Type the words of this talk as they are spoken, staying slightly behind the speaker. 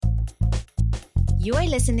You are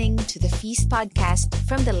listening to the Feast Podcast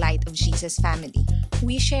from the Light of Jesus family.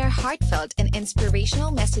 We share heartfelt and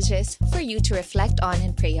inspirational messages for you to reflect on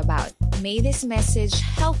and pray about. May this message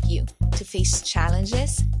help you to face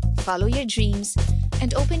challenges, follow your dreams,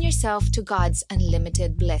 and open yourself to God's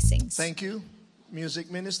unlimited blessings. Thank you,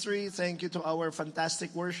 music ministry. Thank you to our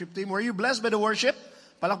fantastic worship team. Were you blessed by the worship?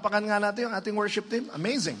 Palakpakan nga natin yung ating worship team.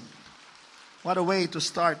 Amazing. What a way to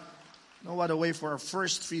start. No, what a way for our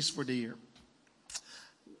first feast for the year.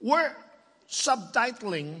 We're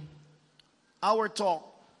subtitling our talk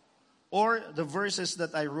or the verses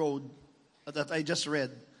that I wrote, that I just read,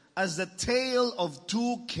 as the tale of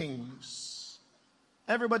two kings.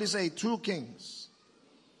 Everybody say, two kings.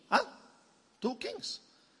 Huh? Two kings?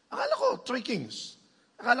 Akala ko, three kings.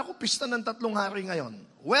 Akala ko, pista ng tatlong hari ngayon.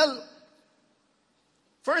 Well,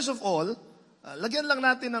 first of all, lagyan lang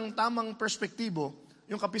natin ng tamang perspektibo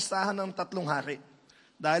yung kapistahan ng tatlong hari.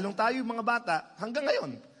 Dahil nung tayo mga bata, hanggang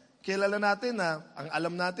ngayon, kilala natin na, ang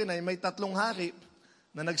alam natin ay may tatlong hari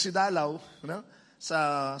na nagsidalaw sa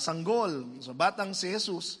sanggol, sa batang si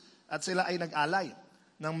Jesus, at sila ay nag-alay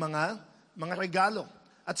ng mga regalo.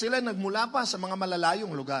 At sila nagmula pa sa mga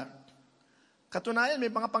malalayong lugar. Katunayan,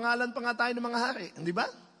 may mga pangalan pa nga tayo ng mga hari, hindi ba?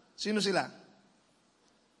 Sino sila?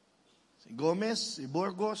 Si Gomez, si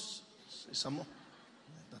Burgos, si Samo.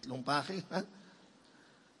 Tatlong paki, ha?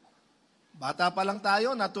 Bata pa lang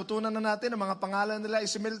tayo, natutunan na natin ang mga pangalan nila ay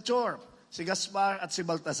si Melchor, si Gaspar at si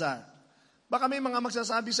Baltazar. Baka may mga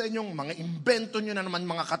magsasabi sa inyong, mga imbento nyo na naman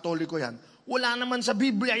mga Katoliko yan. Wala naman sa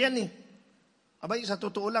Biblia yan eh. Abay, sa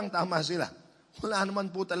totoo lang, tama sila. Wala naman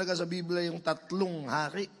po talaga sa Biblia yung tatlong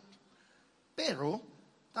hari. Pero,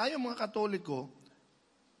 tayo mga Katoliko,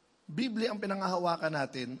 Biblia ang pinangahawakan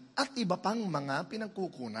natin at iba pang mga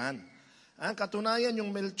pinagkukunan. Katunayan yung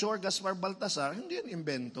Melchor, Gaspar, Baltazar, hindi yan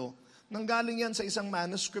imbento. Nanggaling yan sa isang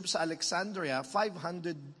manuscript sa Alexandria,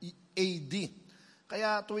 500 AD.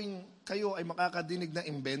 Kaya tuwing kayo ay makakadinig na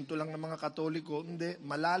imbento lang ng mga Katoliko, hindi,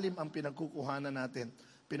 malalim ang pinagkukuhanan natin.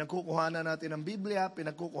 Pinagkukuhanan natin ang Biblia,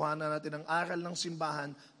 pinagkukuhanan natin ang aral ng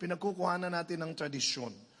simbahan, pinagkukuhanan natin ang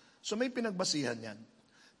tradisyon. So may pinagbasihan yan.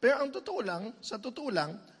 Pero ang totoo lang, sa totoo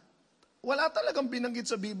lang, wala talagang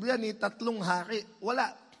binanggit sa Biblia ni tatlong hari.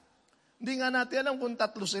 Wala. Hindi nga natin alam kung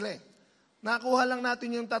tatlo sila eh. Nakuha lang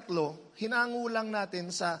natin yung tatlo, hinango lang natin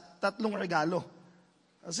sa tatlong regalo.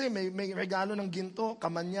 Kasi may regalo ng ginto,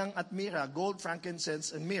 kamanyang at myrrh, gold,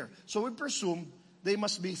 frankincense, and myrrh. So we presume they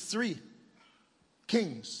must be three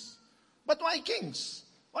kings. But why kings?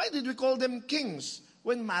 Why did we call them kings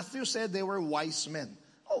when Matthew said they were wise men?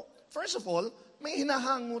 Oh, first of all, may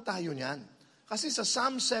hinahango tayo niyan. Kasi sa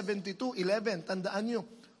Psalm 72:11, tandaan nyo,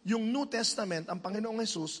 yung New Testament, ang Panginoong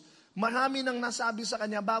Jesus, marami nang nasabi sa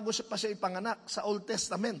kanya bago pa siya ipanganak sa Old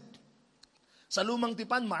Testament. Sa Lumang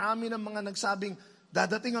Tipan, marami nang mga nagsabing,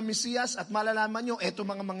 dadating ang Mesiyas at malalaman nyo, eto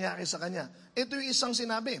mga mangyari sa kanya. Ito yung isang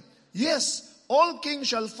sinabi, yes, all kings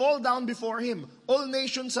shall fall down before Him, all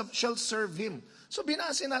nations shall serve Him. So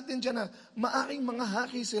binase natin dyan na maaring mga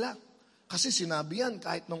hari sila. Kasi sinabi yan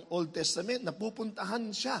kahit ng Old Testament, napupuntahan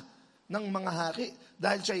siya ng mga hari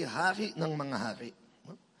dahil siya'y hari ng mga hari.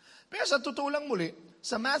 Pero sa totoo lang muli,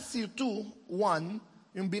 sa Matthew 2:1,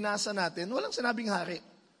 yung binasa natin, walang sinabing hari.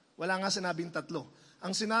 Wala nga sinabing tatlo.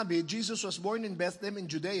 Ang sinabi, Jesus was born in Bethlehem in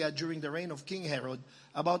Judea during the reign of King Herod.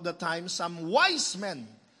 About the time, some wise men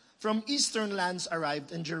from eastern lands arrived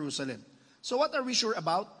in Jerusalem. So what are we sure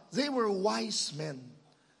about? They were wise men.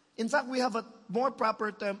 In fact, we have a more proper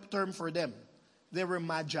term for them. They were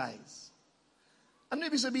magi's. Ano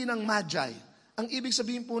ibig sabihin ng magi? Ang ibig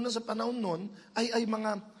sabihin po na sa panahon nun ay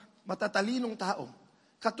mga matatalinong tao.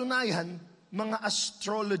 Katunayan, mga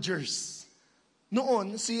astrologers.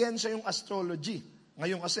 Noon, siyensya yung astrology.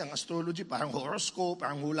 Ngayon kasi ang astrology parang horoscope,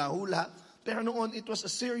 parang hula-hula. Pero noon, it was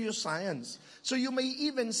a serious science. So you may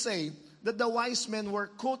even say that the wise men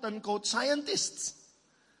were quote-unquote scientists.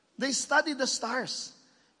 They studied the stars.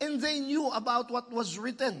 And they knew about what was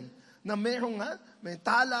written. Na may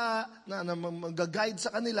tala na mag-guide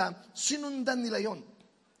sa kanila, sinundan nila yon.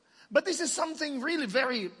 But this is something really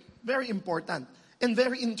very, very important. And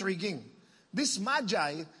very intriguing. These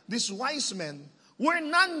magi, these wise men, were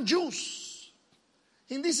non-Jews.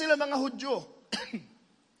 Hindi sila mga Hudyo.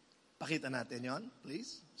 Pakita natin yon,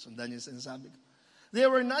 please. Sundan niyo sinasabi ko. They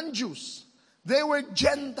were non-Jews. They were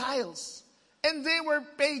Gentiles. And they were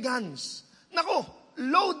pagans. Nako,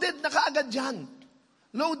 loaded na kaagad dyan.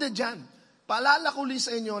 Loaded dyan. Paalala ko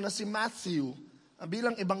sa inyo na si Matthew,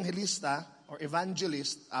 bilang ebanghelista, or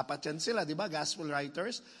evangelist, apat yan sila, di ba? Gospel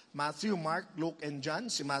writers, Matthew, Mark, Luke, and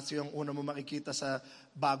John. Si Matthew ang una mo makikita sa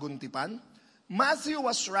Bagong Tipan. Matthew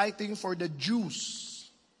was writing for the Jews.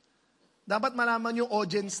 Dapat malaman yung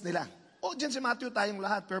audience nila. Audience si Matthew tayong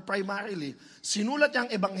lahat, pero primarily, sinulat niya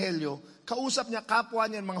ang ebanghelyo, kausap niya kapwa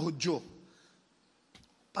niya mga Hudyo.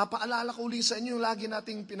 Papaalala ko uli sa inyo yung lagi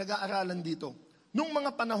nating pinag-aaralan dito. Nung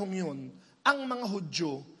mga panahong yun, ang mga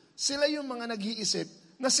Hudyo, sila yung mga nag-iisip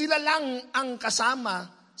na sila lang ang kasama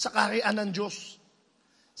sa kaharian ng Diyos.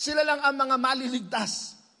 Sila lang ang mga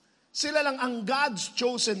maliligtas. Sila lang ang God's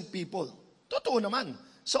chosen people. Totoo naman,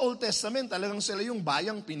 sa Old Testament talagang sila yung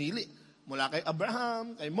bayang pinili. Mula kay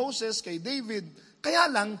Abraham, kay Moses, kay David. Kaya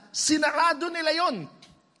lang, sinarado nila yon.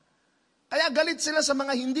 Kaya galit sila sa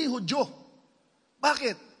mga hindi Hudyo.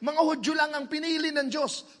 Bakit? Mga Hudyo lang ang pinili ng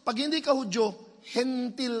Diyos. Pag hindi ka Hudyo,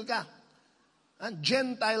 hentil ka.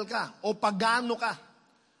 Gentile ka o pagano ka.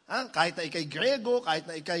 Kahit na ikay Grego, kahit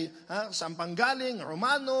na ikay saan pang galing,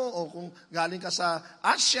 Romano, o kung galing ka sa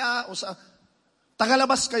Asia, o sa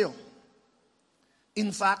tagalabas kayo.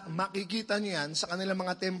 In fact, makikita niyo yan sa kanilang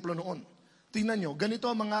mga templo noon. Tingnan nyo,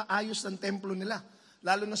 ganito ang mga ayos ng templo nila.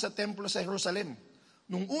 Lalo na sa templo sa Jerusalem.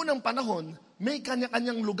 Nung unang panahon, may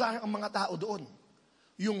kanya-kanyang lugar ang mga tao doon.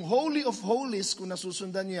 Yung Holy of Holies, kung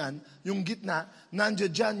nasusundan niyo yan, yung gitna,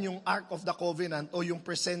 nandiyan dyan yung Ark of the Covenant o yung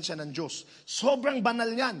presensya ng Diyos. Sobrang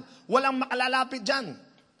banal yan. Walang makalalapit dyan.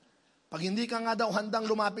 Pag hindi ka nga daw handang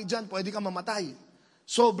lumapit dyan, pwede ka mamatay.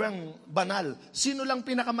 Sobrang banal. Sino lang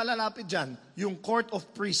pinakamalalapit dyan? Yung Court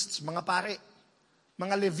of Priests, mga pare,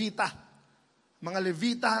 mga Levita. Mga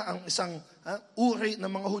Levita ang isang uri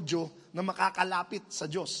ng mga Hudyo na makakalapit sa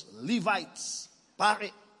Diyos. Levites,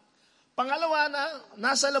 pare. Pangalawa na,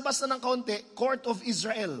 nasa labas na ng kaunti, Court of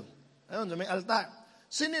Israel. Ayun, may altar.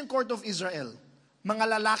 Sino yung Court of Israel?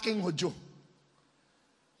 Mga lalaking Hudyo.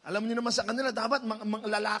 Alam niyo naman sa kanila, dapat mga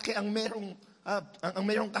lalaki ang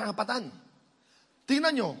merong karapatan.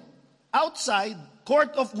 Tingnan nyo, outside,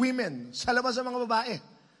 Court of Women, sa labas ng mga babae.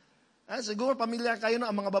 Siguro pamilyar kayo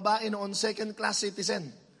na ang mga babae noon, second-class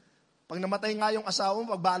citizen. Pag namatay nga yung asawa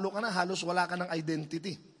mo, pagbalo ka na, halos wala ka ng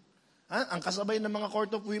identity. Ang kasabay ng mga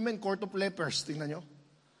Court of Women, Court of Lepers, tingnan nyo.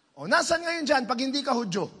 O, nasan ngayon dyan pag hindi ka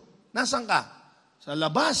Hudyo? Nasan ka? Sa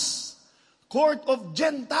labas. Court of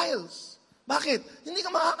Gentiles. Bakit? Hindi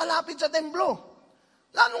ka makakalapit sa templo.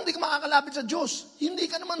 Lalong hindi ka makakalapit sa Diyos.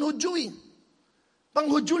 Hindi ka naman Hudyo eh.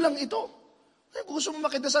 Pang-Hudyo lang ito. Kung gusto mo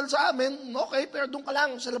makidasal sa amin, okay, pero doon ka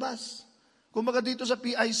lang sa labas. Kumbaga dito sa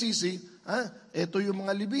PICC, ito yung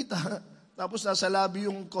mga Levita, tapos nasa lobby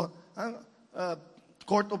yung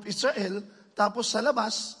Court of Israel, tapos sa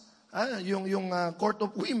labas, yung Court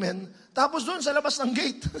of Women, tapos doon sa labas ng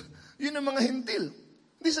gate, yun ang mga hentil.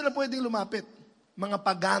 Hindi sila pwedeng lumapit. Mga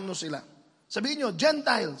pagano sila. Sabihin nyo,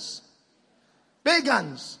 Gentiles,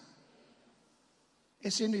 pagans.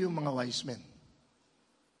 Sino yung mga wise men?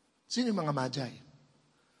 Sino yung mga magi?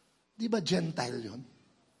 Di ba Gentile yun?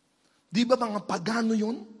 Di ba mga pagano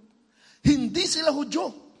yun? Hindi sila Hudyo.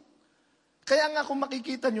 Kaya nga kung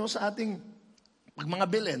makikita nyo sa ating pag mga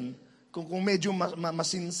Belen, kung medyo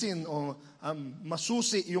masinsin o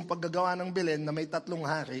masusi yung paggagawa ng Belen na may 3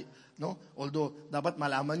 hari, no? Although dapat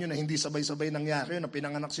malaman nyo na hindi sabay-sabay nangyari na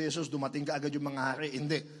pinanganak si Jesus, dumating ka agad yung mga hari.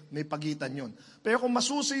 Hindi, may pagitan yun. Pero kung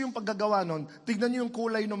masusi yung paggagawa nun, tignan nyo yung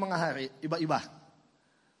kulay ng mga hari, iba-iba.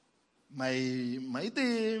 May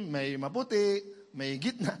maitim, may maputi, may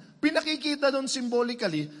gitna. Pinakikita doon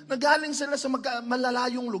symbolically na galing sila sa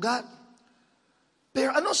malalayong lugar.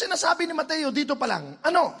 Pero ano sinasabi ni Mateo dito pa lang?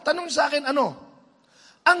 Ano? Tanong sa akin, ano?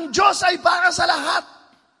 Ang Diyos ay para sa lahat.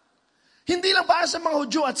 Hindi lang para sa mga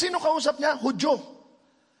Hudyo. At sino kausap niya? Hudyo.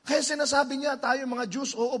 Kaya sinasabi niya, tayo mga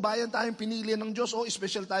Diyos, oo, bayan tayong pinili ng Diyos, oo,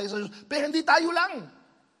 special tayo sa Diyos. Pero hindi tayo lang.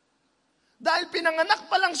 Dahil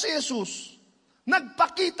pinanganak pa lang si Jesus,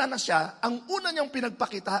 nagpakita na siya, ang una niyang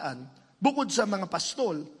pinagpakitaan, bukod sa mga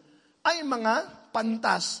pastol, ay mga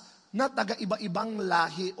pantas na taga-iba-ibang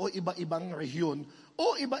lahi o iba-ibang rehiyon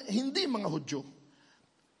o hindi mga Hudyo.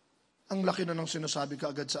 Ang laki na ng sinasabi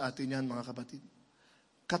kaagad sa atin yan, mga kapatid.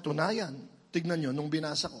 Katunayan, tignan nyo, nung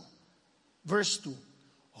binasa ko, verse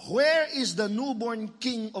 2, where is the newborn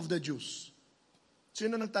king of the Jews?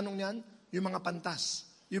 Sino nagtanong niyan? Yung mga pantas,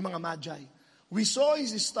 yung mga magi. We saw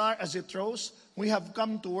his star as it rose. We have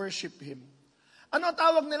come to worship him. Ano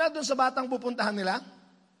tawag nila doon sa batang pupuntahan nila?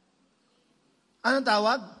 Anong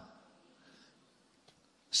tawag?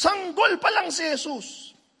 Sanggol pa lang si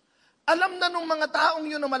Jesus. Alam na nung mga taong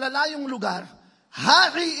yun na malalayong lugar,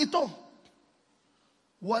 hari ito.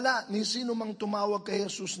 Wala ni sino mang tumawag kay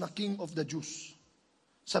Jesus na King of the Jews.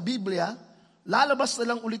 Sa Biblia, lalabas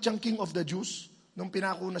na lang ulit yung King of the Jews nung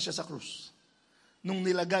pinako na siya sa krus. Nung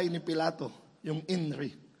nilagay ni Pilato yung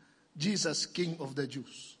inri, Jesus, King of the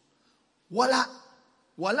Jews.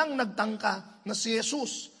 Walang nagtangka na si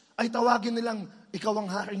Jesus ay tawagin nilang, ikaw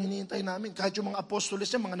ang haring hinihintay namin. Kahit yung mga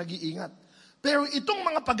apostoles niya, mga nag-iingat. Pero itong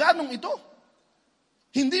mga paganong ito,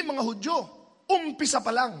 hindi mga Hudyo, umpisa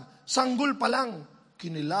pa lang, sanggol pa lang,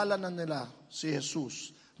 kinilala na nila si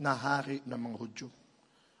Jesus na hari ng mga Hudyo.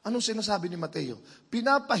 Anong sinasabi ni Mateo?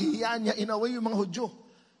 Pinapahiya niya inaway yung mga Hudyo.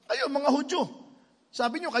 Kayo, mga Hudyo,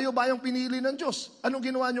 sabi niyo, kayo ba yung pinili ng Diyos? Anong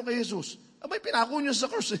ginawa niyo kay Jesus? Abay, pinako niyo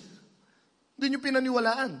sa krus eh. Hindi niyo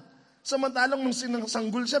pinaniwalaan. Samantalang nung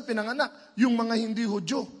sanggol siya, pinanganak, yung mga hindi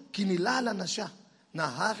Hudyo, kinilala na siya na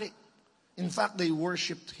hari. In fact, they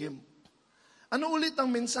worshipped Him. Ano ulit ang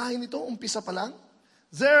mensahe nito? Umpisa pa lang?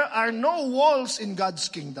 There are no walls in God's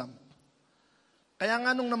kingdom. Kaya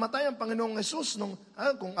nga nung namatay ang Panginoong Jesus,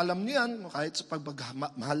 kung alam niyan, kahit sa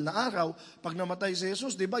pagmahal na araw, pag namatay si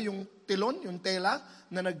Jesus, di ba yung tilon, yung tela,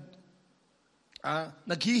 na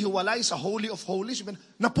naghihiwalay sa Holy of Holies,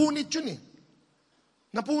 napunit yun eh.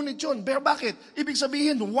 Napunit yun. Pero bakit? Ibig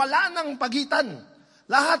sabihin, wala nang pagitan.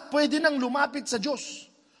 Lahat pwede nang lumapit sa Diyos.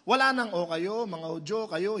 Wala nang, kayo, mga Hudyo,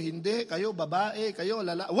 kayo, hindi, kayo, babae, kayo,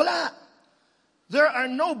 wala. There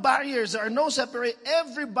are no barriers, there are no separate.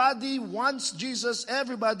 Everybody wants Jesus,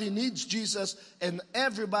 everybody needs Jesus, and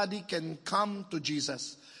everybody can come to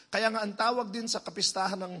Jesus. Kaya nga ang tawag din sa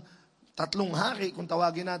kapistahan ng tatlong hari, kung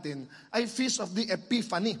tawagin natin, ay Feast of the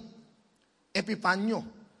Epiphany. Epipanyo.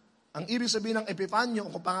 Ang ibig sabihin ng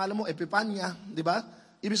Epipanyo, kung pangalan mo Epipanya, di ba?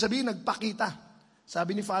 Ibig sabihin nagpakita.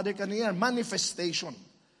 Sabi ni Father kanina, manifestation.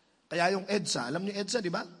 Kaya yung EDSA, alam niyo EDSA, di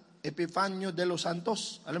ba? Epifanio de los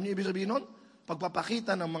Santos. Alam niyo ibig sabihin nun?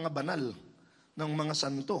 Pagpapakita ng mga banal, ng mga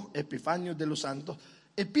santo, Epifanio de los Santos.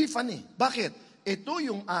 Epiphany. Bakit? Ito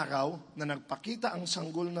yung araw na nagpakita ang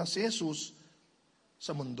sanggol na si Jesus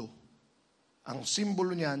sa mundo. Ang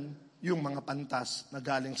simbolo niyan, yung mga pantas na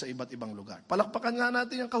galing sa iba't ibang lugar. Palakpakan nga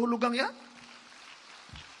natin yung kahulugang yan.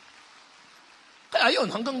 Kaya yun,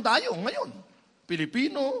 hanggang tayo ngayon.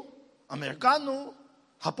 Pilipino, Amerikano,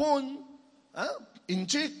 Hapon,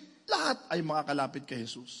 Inchik, lahat ay makakalapit kay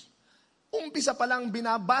Jesus. Umpisa pa lang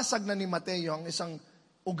binabasag na ni Mateo ang isang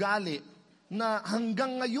ugali na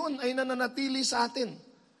hanggang ngayon ay nananatili sa atin.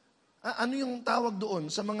 Ano yung tawag doon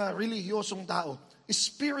sa mga relihiyosong tao?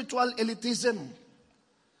 Spiritual elitism.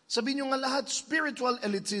 Sabihin nyo nga lahat, spiritual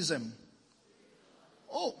elitism.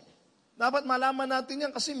 Dapat malaman natin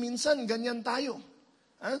yan kasi minsan ganyan tayo.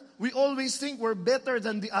 We always think we're better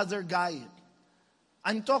than the other guy.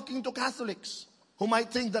 I'm talking to Catholics who might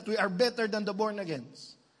think that we are better than the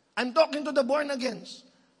born-agains. I'm talking to the born-agains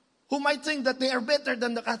who might think that they are better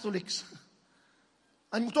than the Catholics.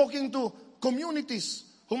 I'm talking to communities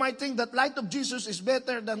who might think that Light of Jesus is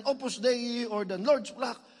better than Opus Dei or than Lord's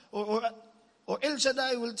Flock or El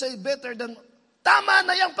Shaddai will say better than... Tama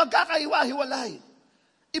na yung pagkakaiwa-hiwalay.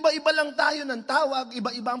 Iba-iba lang tayo ng tawag,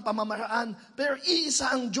 iba-iba ang pamamaraan, pero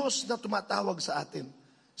iisa ang Diyos na tumatawag sa atin.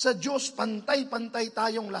 Sa Diyos, pantay-pantay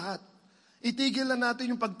tayong lahat. Itigil na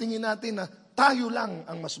natin yung pagtingin natin na tayo lang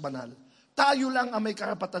ang mas banal. Tayo lang ang may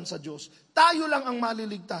karapatan sa Diyos. Tayo lang ang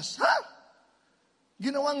maliligtas.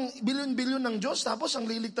 Ginawang bilyon-bilyon ng Diyos, tapos ang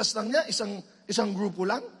liligtas lang niya, isang grupo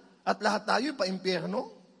lang, at lahat tayo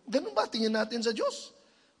pa-impyerno. Ganun ba tingin natin sa Diyos?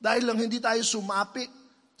 Dahil lang hindi tayo sumapi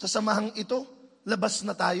sa samahang ito, labas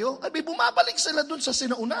na tayo, ay bumabalik sila dun sa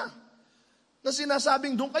sinauna. Na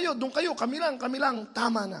sinasabing, doon kayo, kami lang,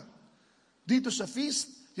 tama na. Dito sa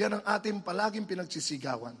feast, yan ang ating palaging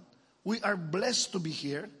pinagsisigawan. We are blessed to be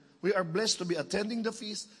here. We are blessed to be attending the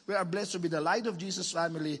feast. We are blessed to be the light of Jesus'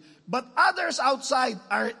 family. But others outside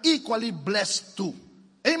are equally blessed too.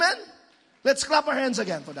 Amen? Let's clap our hands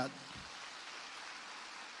again for that.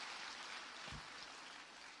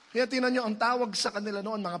 Kaya tingnan nyo, ang tawag sa kanila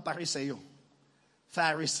noon, mga Pariseo.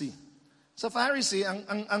 Pharisee. Sa Pharisee,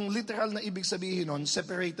 ang literal na ibig sabihin noon,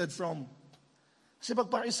 separated from. Kasi pag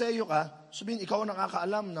Pariseo ka, sabihin, ikaw ang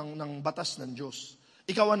nakakaalam ng batas ng Diyos.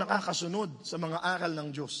 Ikaw ang nakakasunod sa mga aral ng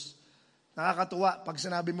Diyos. Nakakatuwa, pag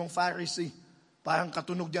sinabi mong Pharisee, parang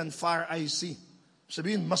katunog yan, far I see.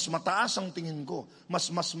 Sabihin, mas mataas ang tingin ko, mas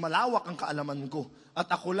malawak ang kaalaman ko. At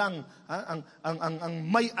ako lang ang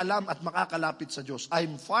may alam at makakalapit sa Diyos.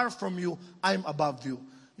 I'm far from you, I'm above you.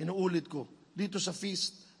 Inuulit ko, dito sa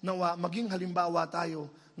feast, nawa maging halimbawa tayo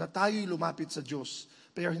na tayo'y lumapit sa Diyos.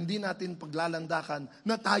 Pero hindi natin paglalandakan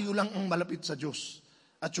na tayo lang ang malapit sa Diyos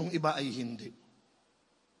at yung iba ay hindi.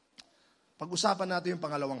 Pag-usapan natin yung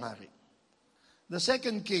pangalawang hari. The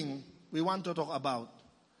second king we want to talk about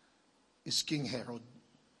is King Herod.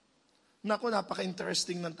 Naku,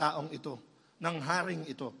 napaka-interesting ng taong ito, ng haring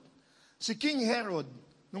ito. Si King Herod,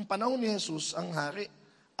 nung panahon ni Jesus ang hari,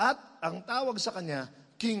 at ang tawag sa kanya,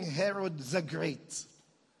 King Herod the Great.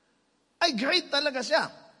 Ay, great talaga siya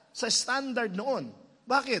sa standard noon.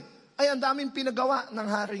 Bakit? Ay, ang daming pinagawa ng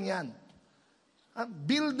haring yan.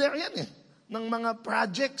 Builder yan ng mga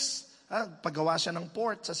projects. Paggawa siya ng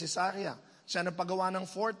port sa Caesarea. Siya nagpagawa ng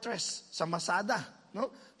fortress sa Masada.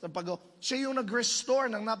 No? Siya yung nag-restore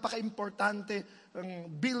ng napaka-importante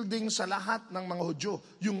building sa lahat ng mga Hudyo,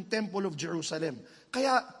 yung Temple of Jerusalem.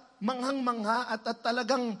 Kaya manghang-mangha at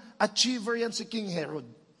talagang achiever yan si King Herod.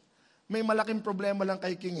 May malaking problema lang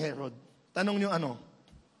kay King Herod. Tanong niyo ano?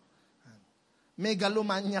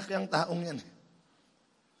 Megalomaniac yung taong yan.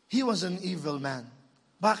 He was an evil man.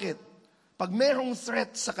 Bakit? Pag merong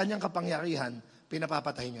threat sa kanyang kapangyarihan,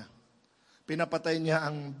 pinapapatay niya. Pinapatay niya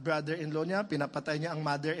ang brother-in-law niya, pinapatay niya ang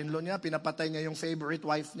mother-in-law niya, pinapatay niya yung favorite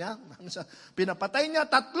wife niya, pinapatay niya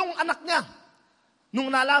 3 anak niya.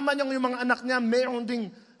 Nung nalaman niya yung mga anak niya, meron ding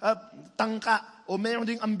tangka o meron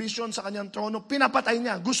ding ambisyon sa kanyang trono, pinapatay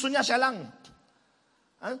niya. Gusto niya siya lang.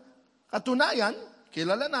 Katunayan,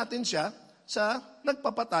 kilala natin siya sa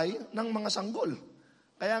nagpapatay ng mga sanggol.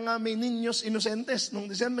 Kaya nga may niños inocentes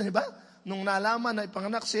nung December, di ba? Nung nalaman na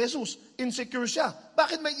ipanganak si Jesus, insecure siya.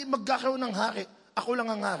 Bakit may magkakaroon ng hari? Ako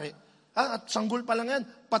lang ang hari. At sanggol pa lang yan,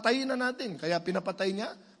 patayin na natin. Kaya pinapatay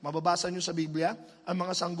niya, mababasa niyo sa Biblia, ang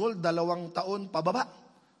mga sanggol 2 taon pababa.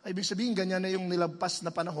 Ibig sabihin, ganyan na yung nilagpas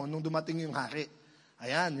na panahon nung dumating yung hari.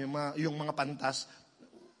 Ayan, yung mga pantas,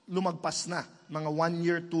 lumagpas na. Mga 1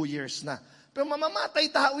 year, 2 years na. Pero mamamatay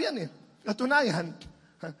tao yan Katunayan,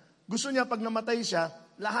 gusto niya pag namatay siya,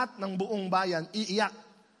 lahat ng buong bayan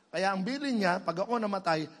iiyak. Kaya ang bilin niya, pag ako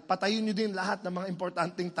namatay, patayin niyo din lahat ng mga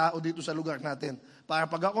importanteng tao dito sa lugar natin.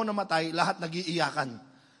 Para pag ako namatay, lahat nag-iiyakan.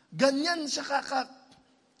 Ganyan siya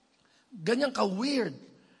ganyan ka-weird.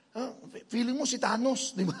 Feeling mo si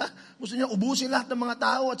Thanos, di ba? Gusto niya ubusin lahat ng mga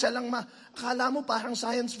tao at siya lang akala mo parang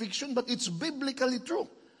science fiction, but it's biblically true.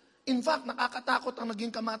 In fact, nakakatakot ang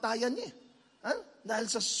naging kamatayan niya.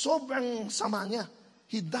 Dahil sa sobrang sama niya.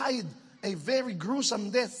 He died a very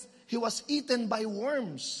gruesome death. He was eaten by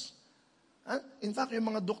worms. In fact,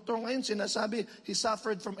 yung mga doktor ngayon sinasabi, he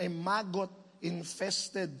suffered from a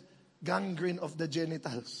maggot-infested gangrene of the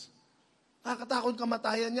genitals. Nakakatakot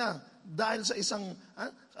kamatayan niya dahil sa isang,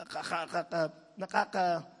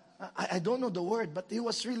 I don't know the word, but he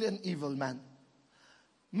was really an evil man.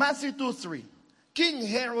 Matthew 2:3. King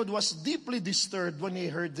Herod was deeply disturbed when he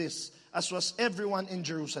heard this, as was everyone in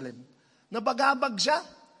Jerusalem. Nabagabag siya.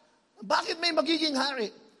 Bakit may magiging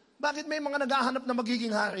hari? Bakit may mga naghahanap na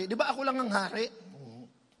magiging hari? Di ba ako lang ang hari?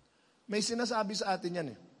 May sinasabi sa atin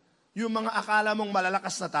yan Yung mga akala mong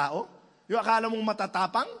malalakas na tao, yung akala mong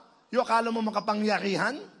matatapang, yung akala mong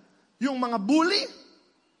makapangyarihan, yung mga bully,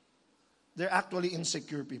 they're actually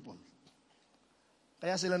insecure people.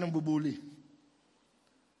 Kaya sila nang bubuli.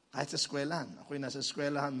 Kahit sa eskwelahan. Ako'y nasa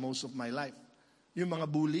eskwelahan most of my life. Yung mga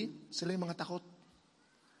bully, sila yung mga takot.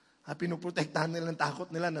 Pinuprotektahan nila ng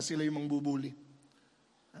takot nila na sila yung mga bubuli.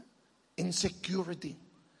 Insecurity.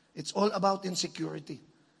 It's all about insecurity.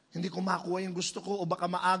 Hindi ko makuha yung gusto ko o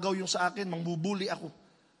baka maagaw yung sa akin, mangbubuli ako.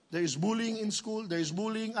 There is bullying in school, there is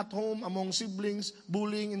bullying at home among siblings,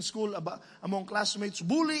 bullying in school among classmates,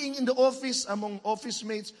 bullying in the office among office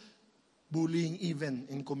mates, bullying even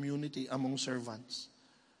in community among servants.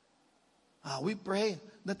 We pray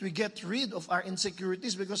that we get rid of our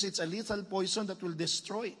insecurities because it's a lethal poison that will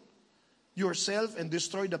destroy yourself and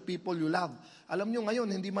destroy the people you love. Alam nyo ngayon,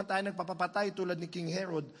 hindi man tayo nagpapapatay tulad ni King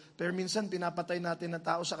Herod, pero minsan pinapatay natin ng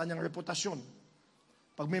tao sa kanyang reputasyon.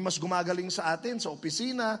 Pag may mas gumagaling sa atin, sa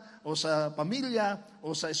opisina, o sa pamilya,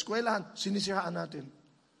 o sa eskwelahan, sinisiraan natin.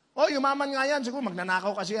 Yumaman nga yan, siguro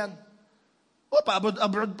magnanakaw kasi yan.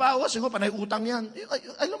 Pa-abroad pa, siguro panay utang yan.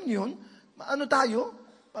 Alam nyo yun? Ano tayo?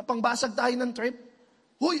 Pangbasag tayo ng trip.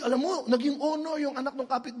 Alam mo, naging honor yung anak ng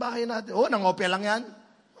kapitbahay natin. Nangopya lang yan.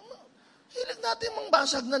 Hilig natin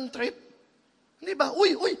mangbasag ng trip. Hindi ba?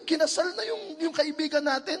 Kinasal na yung kaibigan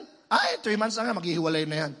natin. 3 months na nga, maghihiwalay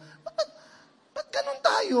na yan. Ba't ganun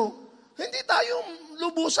tayo? Hindi tayo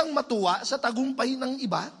lubusang matuwa sa tagumpay ng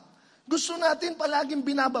iba. Gusto natin palaging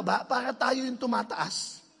binababa para tayo yung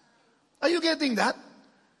tumataas. Are you getting that?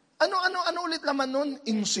 Ano ulit laman nun?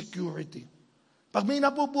 Insecurity. Pag may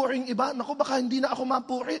napupuring iba, baka hindi na ako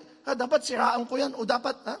mapuri. Dapat siraan ko yan. O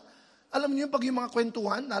dapat, alam niyo pag yung mga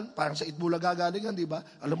kwentuhan, parang sa Itbulaga galing yan, di ba?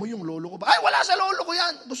 Alam mo yung lolo ko ba? Wala sa lolo ko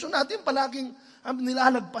yan. Gusto natin palaging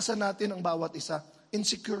nilalagpasan natin ang bawat isa.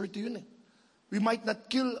 Insecurity yun We might not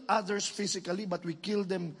kill others physically, but we kill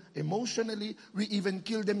them emotionally. We even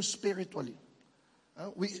kill them spiritually.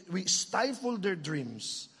 We stifle their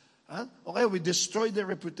dreams. Okay, we destroy their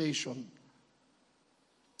reputation.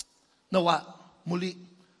 Nawa, muli,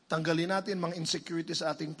 tanggalin natin mga insecurity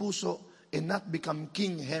sa ating puso and not become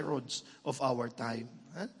King Herods of our time.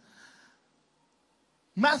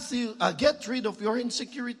 Matthew, get rid of your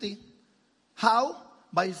insecurity. How?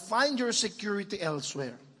 By find your security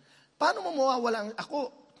elsewhere. Paano mo mawawala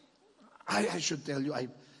I should tell you,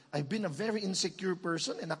 I've been a very insecure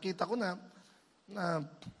person, and nakita ko na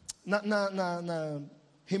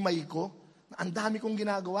himay ko, na ang dami kong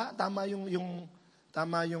ginagawa.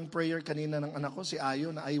 Tama yung prayer kanina ng anak ko, si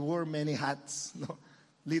Ayo, na I wore many hats, no?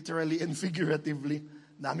 Literally and figuratively.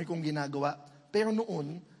 Dami kong ginagawa. Pero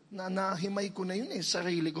noon, nahimay ko na yun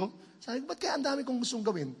sarili ko. Sabi, ba't kaya ang dami kong gustong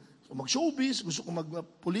gawin? Gusto mag-showbiz, gusto ko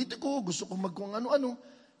mag-politiko, gusto ko kung ano-ano.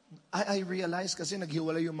 I realized kasi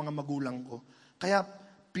naghiwalay yung mga magulang ko. Kaya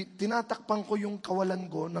tinatakpan ko yung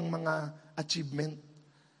kawalan ko ng mga achievement.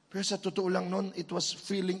 Pero sa totoo lang noon, it was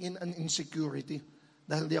feeling in an insecurity.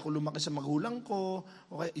 Dahil di ako lumaki sa magulang ko,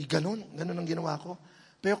 okay, ganun ang ginawa ko.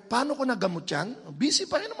 Pero paano ko nagamot yan? Busy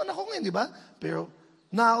pa rin naman ako ngayon, di ba? Pero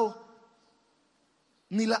now,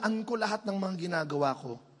 nilaan ko lahat ng mga ginagawa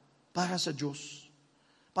ko para sa Diyos.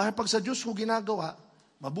 Para pag sa Diyos ko ginagawa,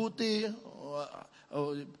 mabuti,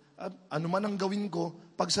 ano man ang gawin ko,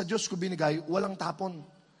 pag sa Diyos ko binigay, walang tapon.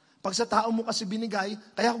 Pag sa tao mo kasi binigay,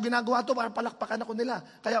 kaya ako ginagawa to para palakpakan ako nila.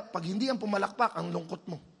 Kaya pag hindi ang pumalakpak, ang lungkot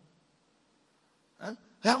mo.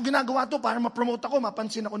 Kaya ako ginagawa to para ma-promote ako,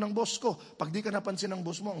 mapansin ako ng boss ko. Pag di ka napansin ng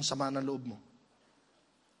boss mo, ang sama ng loob mo.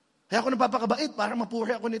 Kaya ako napapakabait para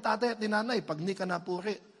mapuri ako ni tatay at ni nanay. Pag di ka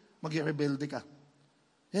napuri, mag-rebelde ka.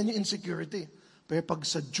 Yan yung insecurity. Pero pag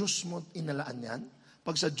sa Diyos mo inalaan yan,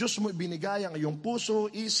 pag sa Diyos mo ibinigay ang iyong puso,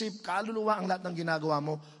 isip, kaluluwa, ang lahat ng ginagawa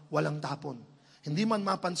mo, walang tapon. Hindi man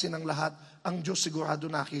mapansin ng lahat, ang Diyos sigurado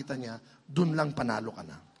nakita niya, dun lang panalo ka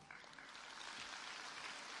na.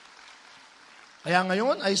 Kaya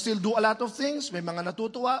ngayon, I still do a lot of things. May mga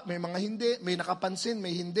natutuwa, may mga hindi, may nakapansin,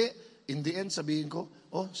 may hindi. In the end, sabihin ko,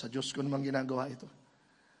 sa Diyos ko naman ginagawa ito.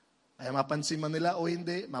 Kaya mapansin man nila o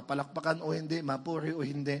hindi, mapalakpakan o hindi, mapuri o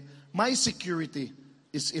hindi, my security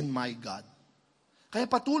is in my God. Kaya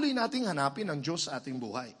patuloy nating hanapin ang Diyos sa ating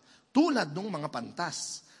buhay. Tulad ng mga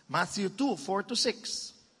pantas. Matthew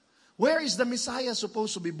 2:4-6. Where is the Messiah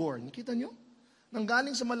supposed to be born? Kita nyo?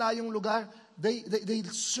 Nanggaling sa malayong lugar, they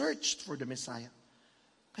searched for the Messiah.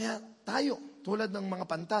 Kaya tayo, tulad ng mga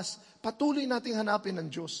pantas, patuloy nating hanapin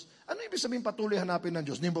ang Diyos. Ano ibig sabihin patuloy hanapin ng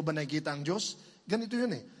Diyos? Hindi mo ba nakikita ang Diyos? Ganito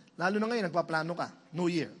yun Lalo na ngayon, nagpaplano ka.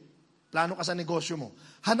 New Year. Plano ka sa negosyo mo.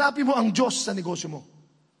 Hanapin mo ang Diyos sa negosyo mo.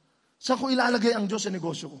 Saan ko ilalagay ang Diyos sa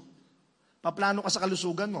negosyo ko? Paplano ka sa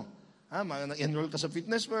kalusugan mo. Enroll ka sa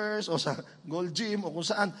Fitness First o sa Gold Gym o kung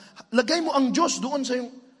saan. Lagay mo ang Diyos doon sa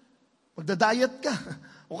yung magda-diet ka.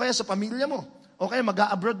 O kaya sa pamilya mo. O kaya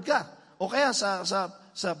mag-a-abroad ka. O kaya sa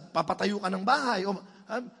papatayo ka ng bahay.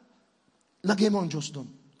 Lagay mo ang Diyos doon.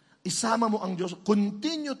 Isama mo ang Diyos.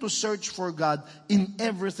 Continue to search for God in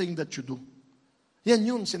everything that you do. Yan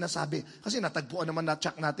yun sinasabi. Kasi natagpuan naman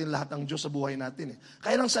na-check natin lahat ng Diyos sa buhay natin.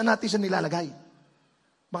 Kaya lang saan natin siya nilalagay?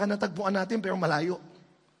 Baka natagpuan natin pero malayo.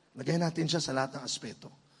 Lagay natin siya sa lahat ng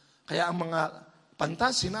aspeto. Kaya ang mga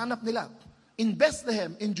pantas, hinanap nila. In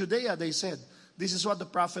Bethlehem, in Judea, they said, this is what the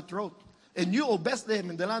prophet wrote. And you, O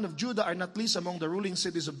Bethlehem, in the land of Judah, are not least among the ruling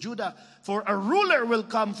cities of Judah, for a ruler will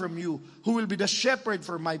come from you, who will be the shepherd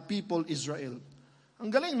for my people Israel. Ang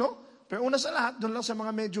galing, no? Pero una sa lahat, doon lang sa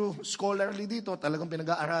mga medyo scholarly dito, talagang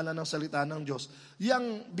pinag-aaralan ng salita ng Diyos.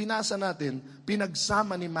 Yang binasa natin,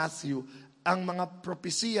 pinagsama ni Matthew ang mga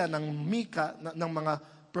propesiya ng Mika, ng mga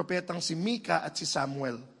propetang si Mika at si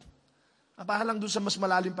Samuel. Para lang doon sa mas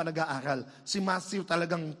malalim pa nag-aaral, si Matthew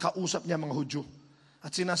talagang kausap niya mga Hudyo.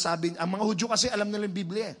 At sinasabi, ang mga Hudyo kasi alam nila yung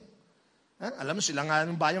Biblia. Alam mo, sila nga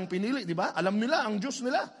ng bayang pinili, di ba? Alam nila, ang Diyos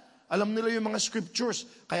nila. Alam nila yung mga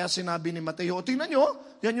scriptures. Kaya sinabi ni Mateo, tingnan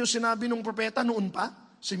nyo, yan yung sinabi ng propeta noon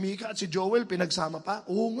pa. Si Mika at si Joel, pinagsama pa.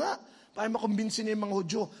 Oo nga, para makumbinsin niya yung mga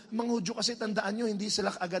Hudyo. Ang mga Hudyo kasi tandaan nyo, hindi sila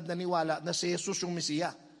agad naniwala na si Jesus yung Mesiya.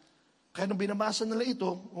 Kaya nung binabasa nila ito,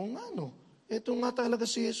 ito nga talaga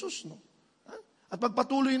si Jesus, no? At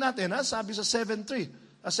pagpatuloy natin, sabi sa 7:8,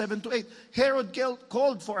 Herod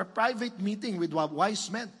called for a private meeting with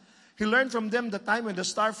wise men. He learned from them the time when the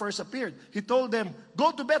star first appeared. He told them,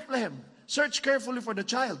 go to Bethlehem, search carefully for the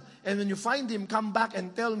child, and when you find him, come back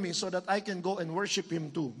and tell me so that I can go and worship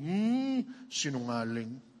him too.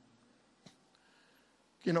 Sinungaling.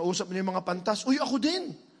 Kinausap niya yung mga pantas, uy, ako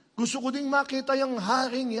din. Gusto ko din makita yung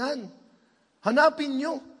haring yan. Hanapin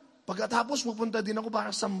nyo. Pagkatapos, pupunta din ako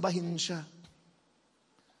para sambahin siya.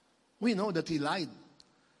 We know that he lied.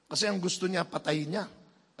 Kasi ang gusto niya, patay niya.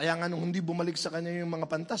 Kaya nga nung hindi bumalik sa kanya yung mga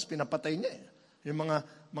pantas, pinapatay niya. Yung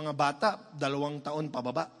mga bata, 2 taon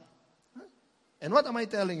pababa. And what am I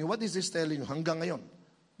telling you? What is this telling you? Hanggang ngayon,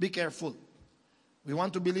 be careful. We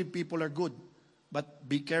want to believe people are good. But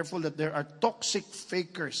be careful that there are toxic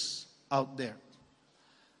fakers out there.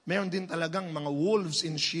 Meron din talagang mga wolves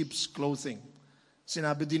in sheep's clothing.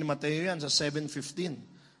 Sinabi din ni Mateo yan sa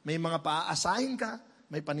 7:15. May mga paaasahin ka,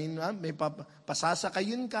 may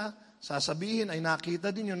pasasakayin ka, sasabihin ay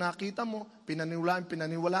nakita din yung nakita mo,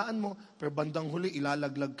 pinaniwalaan mo, pero bandang huli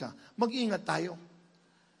ilalaglag ka. Mag-iingat tayo.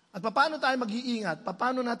 At paano tayo mag-iingat?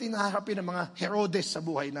 Paano natin haharapin ang mga Herodes sa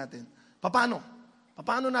buhay natin? Paano?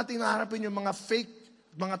 Paano natin haharapin yung mga fake,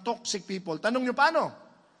 mga toxic people? Tanong nyo paano?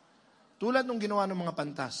 Tulad nung ginawa ng mga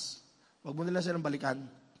pantas. Huwag mo nila silang balikan.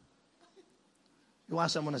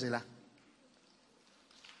 Iwasan mo na sila.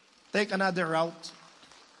 Take another route.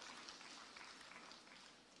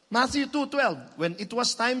 Matthew 2:12. When it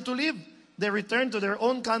was time to leave, they returned to their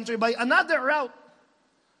own country by another route.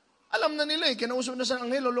 Alam na nila kinausap na sa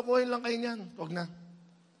anghel, lulukuhin lang kayo niyan. Huwag na.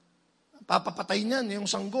 Papapatay niyan, yung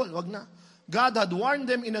sanggol, huwag na. God had warned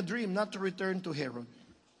them in a dream not to return to Herod.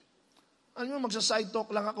 Alam mo, magsa-side talk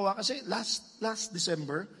lang ako kasi last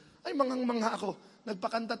December, ay mangha ako.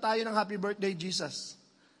 Nagpakanta tayo ng Happy Birthday Jesus.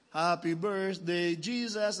 Happy Birthday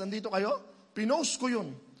Jesus. Nandito kayo? Pinost ko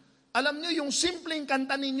yun. Alam nyo, yung simpleng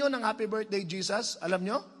kanta ninyo ng Happy Birthday Jesus, alam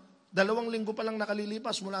nyo? 2 linggo pa lang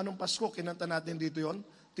nakalilipas mula nung Pasko, kinanta natin dito yon.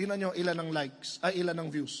 Tingnan nyo ilan ng likes, ilan ng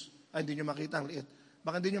views. Hindi nyo makita, ang liit.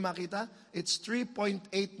 Baka hindi nyo makita, it's 3.8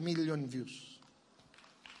 million views.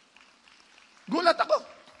 Gulat ako.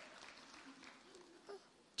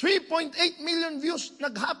 3.8 million views,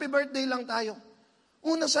 nag-happy birthday lang tayo.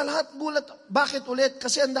 Una sa lahat, gulat. Bakit ulit?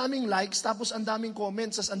 Kasi ang daming likes, tapos ang daming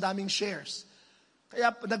comments, tapos ang daming shares. Kaya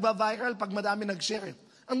nagba-viral pag madami nag-share.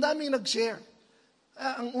 Ang daming nag-share.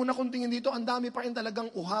 Ang una kong tingin dito, ang dami pa rin talagang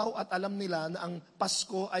uhaw at alam nila na ang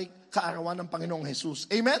Pasko ay kaarawan ng Panginoong Jesus.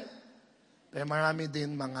 Amen? Pero marami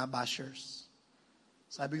din mga bashers.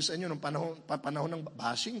 Sabi ko sa inyo, nung panahon ng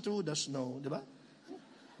bashing through the snow, di ba?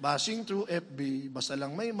 Bashing through FB, basta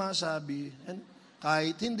lang may masabi.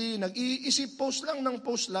 Kahit hindi, nag-iisip post lang ng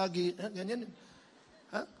post lagi. Ganyan.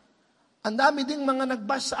 Ang dami ding mga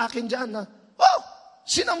nag-bash sa akin dyan na,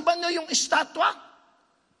 sinamba nyo yung estatwa.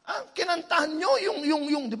 Kinantahan nyo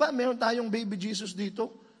yung, di ba, meron tayong baby Jesus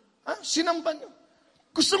dito. Sinamba nyo.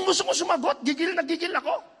 Gusto ko sumagot, gigil na gigil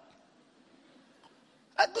ako.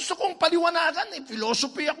 At gusto kong paliwanagan,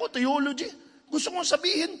 philosophy ako, theology. Gusto kong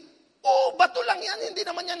sabihin, bato lang yan, hindi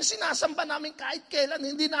naman yan sinasamba namin kahit kailan,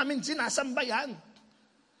 hindi namin sinasamba yan.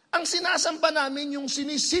 Ang sinasamba namin yung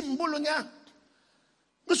sinisimbolo niya.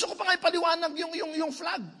 Gusto ko pa nga ipaliwanag yung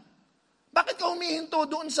flag. Bakit ka humihinto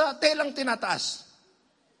doon sa telang tinataas?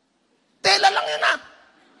 Tela lang yun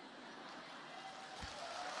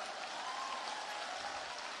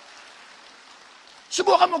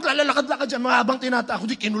Subukan mo maglalakad-lakad dyan, mahabang tinataas,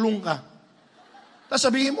 di kinulong ka. Tapos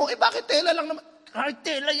sabihin mo, bakit tela lang naman? Kahit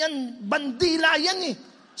tela yan, bandila yan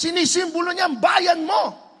Sinisimbolo niya ang bayan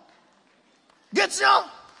mo. Gets nyo?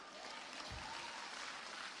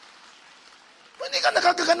 Hindi ka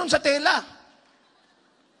nakakaganon sa tela.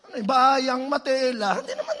 Bayang matela.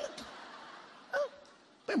 Hindi naman.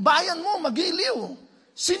 Bayan mo, magiliw.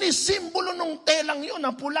 Sinisimbolo nung telang yun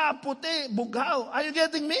na pula, puti, bughaw. Are you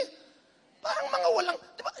getting me? Parang mga walang,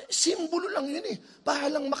 di ba, simbolo lang yun Para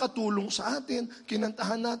lang makatulong sa atin,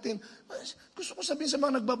 kinantahan natin. Gusto ko sabihin sa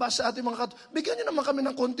mga nagbabasa sa atin, bigyan nyo naman kami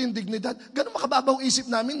ng konting dignidad. Ganun makababaw isip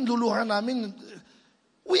namin, luluha namin.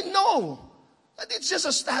 We know that it's just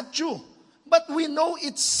a statue. But we know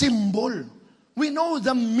its symbol. We know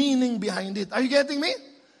the meaning behind it. Are you getting me?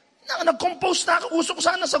 Nag-compose na ako. Gusto ko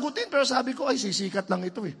sana sagutin, pero sabi ko, sisikat lang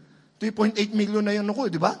ito 3.8 million na yun ako,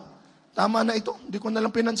 di ba? Tama na ito. Hindi ko na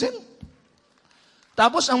lang pinansin.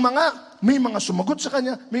 Tapos may mga sumagot sa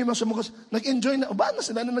kanya, may mga sumagot, nag-enjoy na, na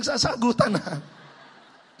sila na nagsasagutan na.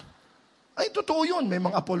 Ay, totoo yun. May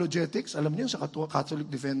mga apologetics, alam niyo, sa Catholic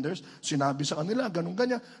Defenders, sinabi sa kanila,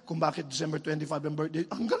 ganun-ganyan, kung bakit December 25 ang birthday.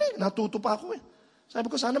 Ang galing, natuto pa ako Sabi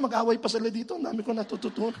ko, sana mag-away pa sila dito. Ang dami ko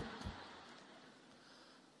natututunan.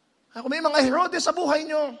 Kung may mga Herodes sa buhay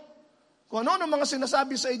nyo, kung ano mga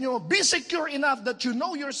sinasabi sa inyo, be secure enough that you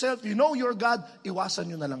know yourself, you know your God, iwasan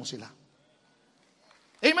nyo na lang sila.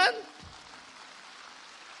 Amen?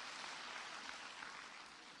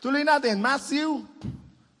 Tuloy natin, Matthew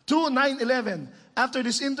 2:9-11. After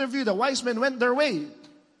this interview, the wise men went their way.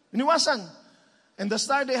 Iniwasan. And the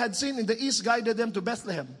star they had seen in the east guided them to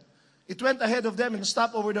Bethlehem. It went ahead of them and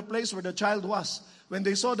stopped over the place where the child was. When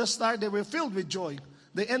they saw the star, they were filled with joy.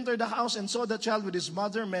 They entered the house and saw the child with his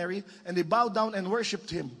mother Mary, and they bowed down and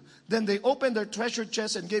worshipped him. Then they opened their treasure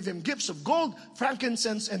chest and gave him gifts of gold,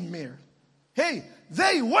 frankincense, and myrrh. Hey,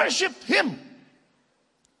 they worshipped him.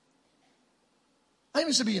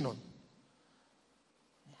 Ano yung sabihin nun?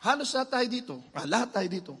 Halos lahat tayo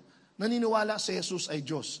dito, naniniwala si Jesus ay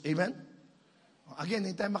Diyos. Amen? Again,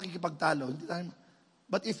 hindi tayo makikipagtalo.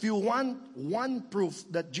 But if you want one proof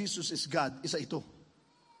that Jesus is God, isa ito.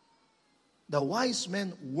 The wise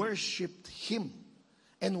men worshipped Him.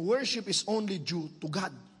 And worship is only due to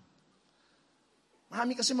God.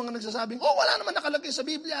 Marami kasi mga nagsasabing, wala naman nakalagay sa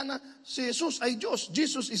Biblia na si Jesus ay Diyos.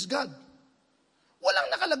 Jesus is God. Walang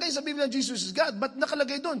nakalagay sa Biblia na Jesus is God. But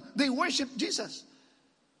nakalagay doon, they worship Jesus.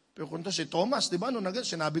 Pero kung si Thomas, di ba,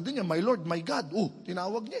 sinabi din niya, my Lord, my God.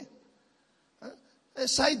 Tinawag niya.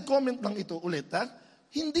 Side comment lang ito ulit.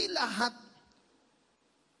 Hindi lahat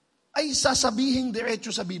ay sasabihin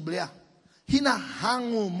diretso sa Biblia.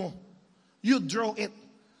 Hinahango mo. You draw it.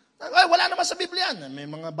 Ay, wala naman sa Biblia. May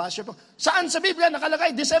mga basyo pa. Saan sa Biblia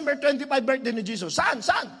nakalagay? December 25 birthday ni Jesus. Saan?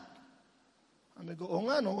 Sabi ko,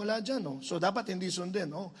 nga, wala dyan. So, dapat hindi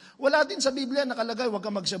sundin. Wala din sa Biblia nakalagay, huwag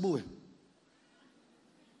ka magsabu.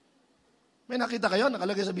 May nakita kayo,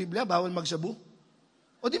 nakalagay sa Biblia, bawal magsabu?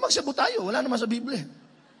 O di magsabu tayo, wala naman sa Biblia.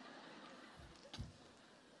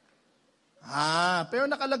 Pero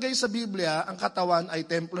nakalagay sa Biblia, ang katawan ay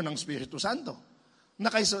templo ng Espiritu Santo.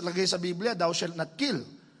 Nakalagay sa Biblia, thou shalt not kill.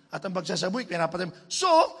 At ang pagsasabuy, pinapatay mo.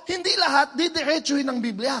 So, hindi lahat didiretsuhin ng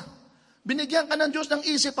Biblia. Binigyan ka ng Diyos ng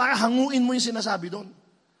isip para hanguin mo yung sinasabi doon.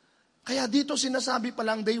 Kaya dito sinasabi pa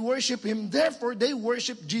lang, they worship Him, therefore they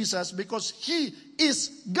worship Jesus because He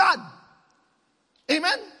is God.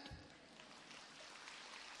 Amen?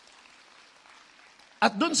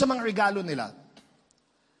 At doon sa mga regalo nila,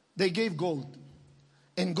 they gave gold.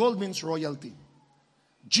 And gold means royalty.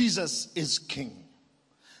 Jesus is King.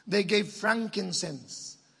 They gave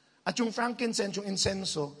frankincense. At yung frankincense, yung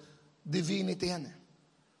insenso, divinity yan.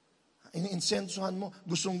 Iniinsensohan mo,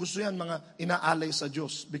 gustong-gusto yan mga inaalay sa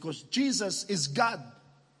Diyos. Because Jesus is God.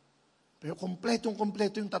 Pero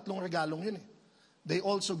kompletong-kompleto yung tatlong regalong yun. They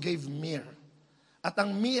also gave myrrh. At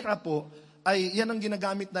ang myrrh po, ay yan ang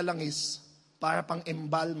ginagamit na langis para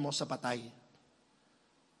pang-embal mo sa patay.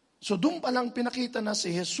 So doon pa lang pinakita na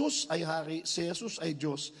si Jesus ay hari, si Jesus ay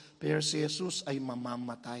Diyos, pero si Jesus ay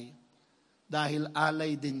mamamatay. Dahil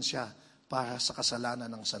alay din siya para sa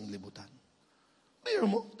kasalanan ng sanlibutan. Pero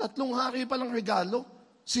mo, tatlong hari palang regalo,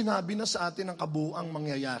 sinabi na sa atin ang kabuuang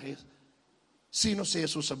mangyayari. Sino si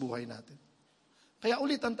Jesus sa buhay natin? Kaya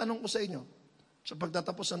ulit ang tanong ko sa inyo, sa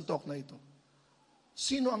pagtatapos ng talk na ito,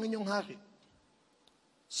 sino ang inyong hari?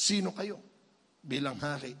 Sino kayo bilang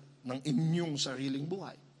hari ng inyong sariling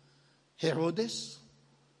buhay? Herodes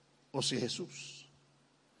o si Jesus?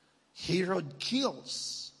 Herod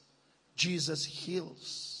kills. Jesus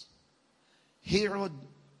heals. Herod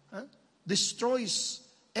destroys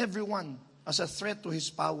everyone as a threat to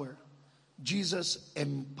his power. Jesus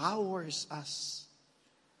empowers us.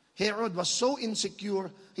 Herod was so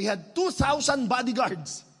insecure, he had 2,000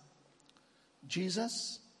 bodyguards.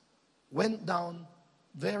 Jesus went down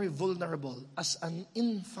very vulnerable as an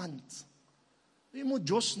infant. Hindi mo,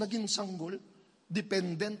 Diyos naging sanggol,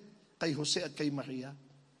 dependent kay Jose at kay Maria.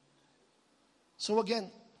 So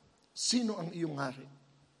again, sino ang iyong hari?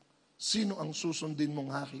 Sino ang susundin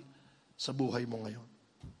mong hari sa buhay mo ngayon?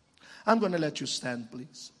 I'm gonna let you stand,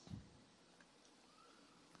 please.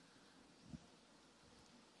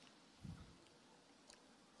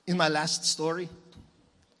 In my last story,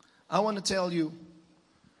 I want to tell you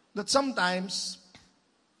that sometimes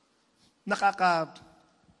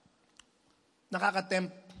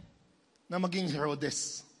nakaka-tempt na maging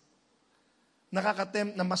Herodes.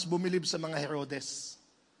 Nakaka-tempt na mas bumilib sa mga Herodes.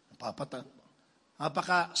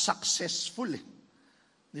 Napaka-successful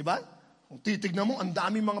Di ba? Kung titignan mo, ang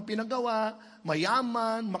daming mga pinagawa,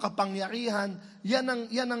 mayaman, makapangyarihan, yan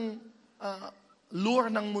ang lure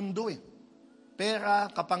ng mundo Pera,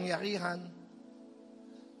 kapangyarihan.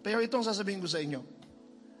 Pero itong sasabihin ko sa inyo,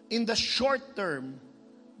 in the short term,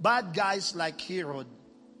 bad guys like Herod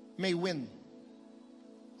may win.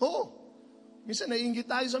 Oo. Minsan naiinggit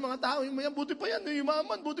tayo sa mga tao, buti pa yan,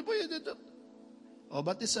 yumaman, buti pa yan.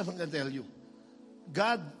 But this I'm going to tell you.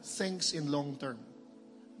 God thinks in long term.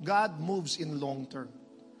 God moves in long term.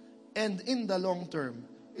 And in the long term,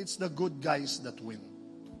 it's the good guys that win.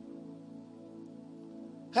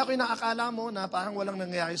 Kaya kung nakakala mo na parang walang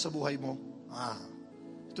nangyayari sa buhay mo,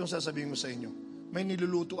 ito ang sasabihin ko sa inyo, may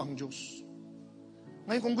niluluto ang Diyos.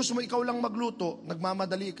 Ngayon kung gusto mo ikaw lang magluto,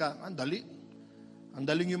 nagmamadali ka, ang dali. Ang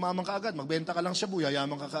daling yumaman ka agad, magbenta ka lang siya,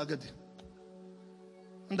 yayaman ka kaagad.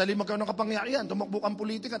 Ang dali magkaroon ng kapangyarihan, tumakbo kang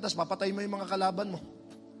politika, tapos papatay mo yung mga kalaban mo.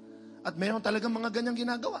 At mayroon talagang mga ganyang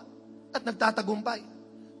ginagawa. At nagtatagumpay.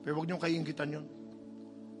 Pero huwag niyong kaiinggitan yun.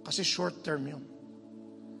 Kasi short term yun.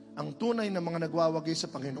 Ang tunay na mga nagwawagay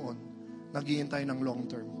sa Panginoon, naghihintay ng long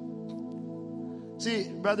term.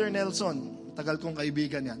 Si Brother Nelson, tagal kong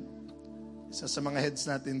kaibigan yan. Isa sa mga heads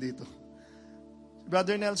natin dito.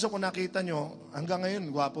 Brother Nelson, kung nakita nyo, hanggang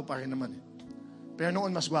ngayon, gwapo pa rin naman. Pero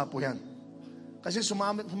noon, mas gwapo yan. Kasi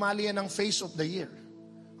sumali yan ng Face of the Year.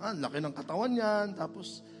 Laki ng katawan yan.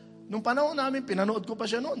 Tapos, nung panahon namin, pinanood ko pa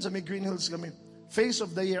siya noon sa may Green Hills kami. Face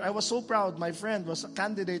of the Year. I was so proud. My friend was a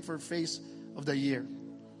candidate for Face of the Year.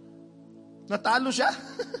 Natalo siya.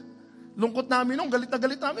 Lungkot namin nung, galit na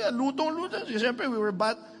galit namin. Lutong-lutong. Siyempre, we were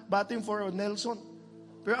batting for Nelson.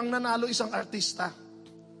 Pero ang nanalo isang artista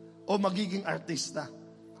o magiging artista.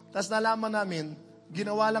 Tapos nalaman namin,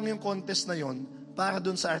 ginawa lang yung contest na yon para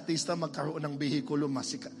doon sa artista magkaroon ng behikulo,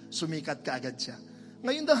 sumikat kaagad siya.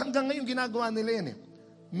 Ngayon hanggang ngayon ginagawa nila yan eh.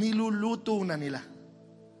 Niluluto na nila.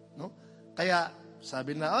 No? Kaya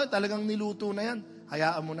sabi na, talagang niluto na yan.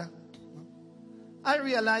 Hayaan mo na. No? I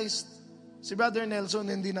realized, si Brother Nelson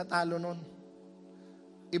hindi natalo nun.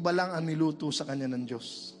 Iba lang ang niluto sa kanya ng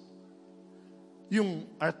Diyos.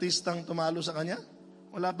 Yung artistang tumalo sa kanya,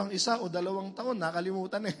 wala pang 1 o 2 taon,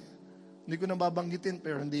 nakalimutan eh. Hindi ko na babanggitin,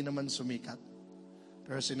 pero hindi naman sumikat.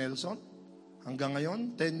 Pero si Nelson, hanggang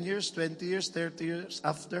ngayon, 10 years, 20 years, 30 years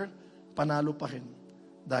after, panalo pa rin.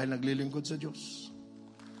 Dahil naglilingkod sa Diyos.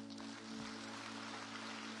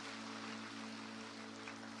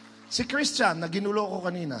 Si Christian, na ginulo ko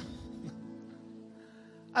kanina.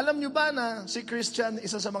 Alam nyo ba na si Christian,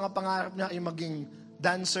 isa sa mga pangarap niya ay maging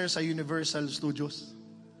dancer sa Universal Studios?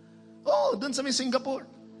 Doon sa may Singapore.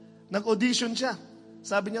 Nag-audition siya.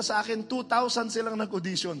 Sabi niya sa akin, 2,000 silang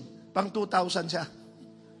nag-audition. Pang 2,000 siya.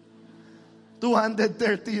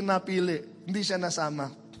 230 yung napili. Hindi siya nasama.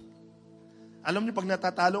 Alam niyo, pag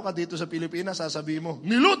natatalo ka dito sa Pilipinas, sasabihin mo,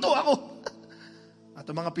 niluto ako! At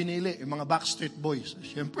ang mga pinili, yung mga Backstreet Boys.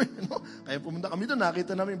 Siyempre, no? Kaya pumunta kami doon,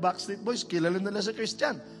 nakita namin yung Backstreet Boys, kilala nila si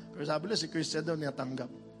Christian. Pero sabi nila, si Christian daw niya tanggap.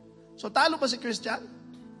 So, talo ba si Christian?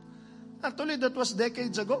 Actually, that was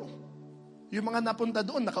decades ago. Yung mga napunta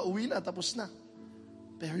doon, nakauwi na, tapos na.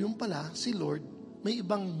 Pero yung pala, si Lord, may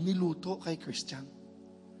ibang niluto kay Christian.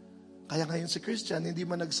 Kaya ngayon si Christian, hindi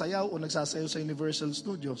man nagsayaw o nagsasayaw sa Universal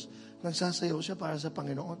Studios, nagsasayaw siya para sa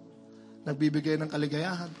Panginoon. Nagbibigay ng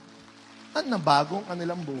kaligayahan. At nabagong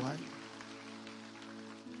kanilang buhay.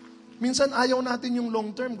 Minsan ayaw natin yung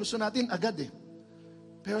long term, gusto natin agad eh.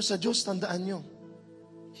 Pero sa Diyos, tandaan nyo,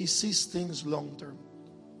 He sees things long term.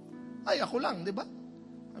 Ay, ako lang, di ba?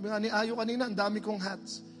 Sabi nga ni Ayo kanina, ang dami kong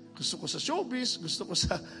hats. Gusto ko sa showbiz, gusto ko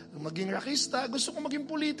sa maging rakista, gusto ko maging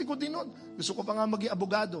politiko din nun. Gusto ko pa nga maging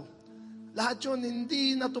abogado. Lahat yun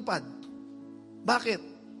hindi natupad. Bakit?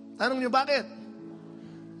 Tanong niyo bakit?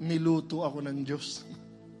 Niluto ako ng Diyos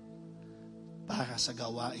para sa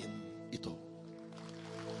gawain ito.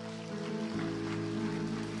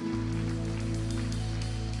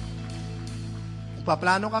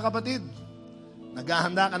 Paplano ka kapatid.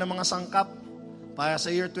 Naghahanda ka ng mga sangkap para sa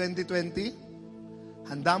year 2020.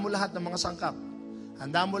 Handa mo lahat ng mga sangkap.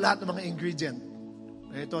 Handa mo lahat ng mga ingredient.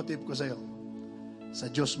 Ito tip ko sa iyo. Sa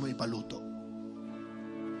Diyos mo ipaluto.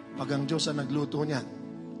 Pag ang Diyos ang nagluto niyan,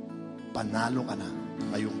 panalo ka na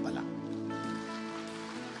ngayong pala.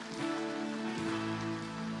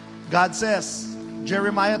 God says,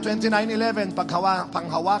 Jeremiah 29:11,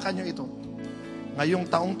 panghawakan nyo ito. Ngayong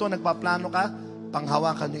taong to, nagpaplano ka,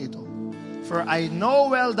 panghawakan nyo ito. For I know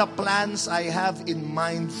well the plans I have in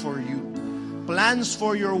mind for you. Plans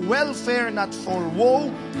for your welfare, not for woe.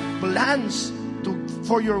 Plans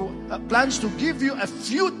to give you a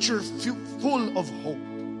future full of hope.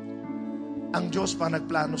 Ang Diyos pa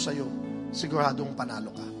nagplano sa iyo, siguradong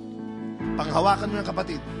panalo ka. Panghawakan mo yan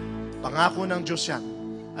kapatid. Pangako ng Diyos yan.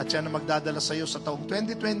 At yan ang magdadala sa iyo sa taong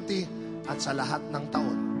 2020 at sa lahat ng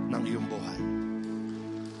taon ng iyong buhay.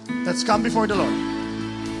 Let's come before the Lord.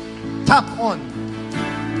 Tap on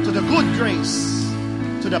to the good grace,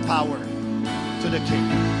 to the power, to the King.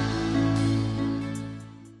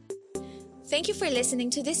 Thank you for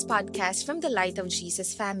listening to this podcast from the Light of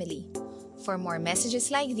Jesus family. For more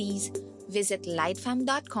messages like these, visit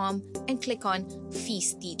lightfam.com and click on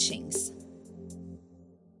Feast Teachings.